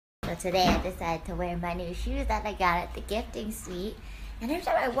So today I decided to wear my new shoes that I got at the gifting suite. And every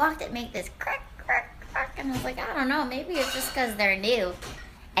time I walked, it made this crack, crack, crack. And I was like, I don't know, maybe it's just because they're new.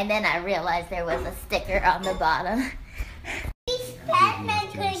 And then I realized there was a sticker on the bottom. Batman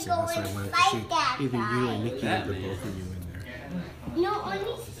couldn't go and fight that guy. Either you or Nikki or the both of you in there. No,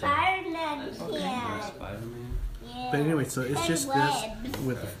 only Spider-Man can. Yeah. But anyway, so it's just this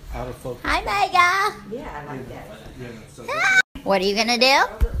with out of focus. Hi, Mega. Yeah, I like that. What are you gonna do?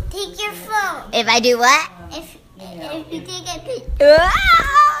 Take your phone. If I do what? If you take a picture.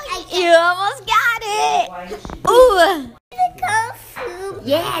 Oh, you almost got it. Ooh. Kung Fu.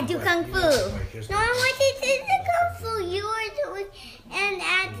 Yeah, do Kung Fu. No, I wanted to do the Kung Fu. You were doing and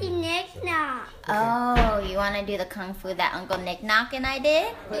Auntie Nick now. Oh, you want to do the Kung Fu that Uncle Nick Knock and I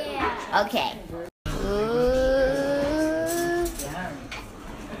did? Yeah. Okay. Ooh.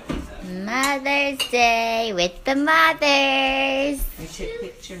 Mother's Day with the mothers. We took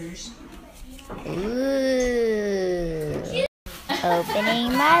pictures. Ooh.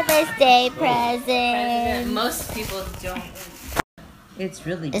 Opening Mother's Day present. Most people don't. It's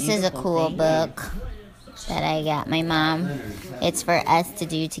really This is a cool book that I got my mom. It's for us to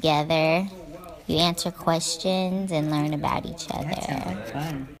do together. You answer questions and learn about each other.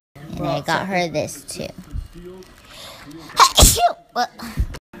 Fun. And I got her this too.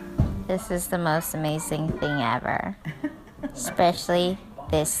 This is the most amazing thing ever. Especially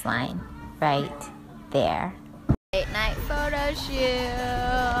this line right there. Late night photo shoot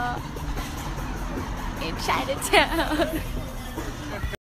in Chinatown.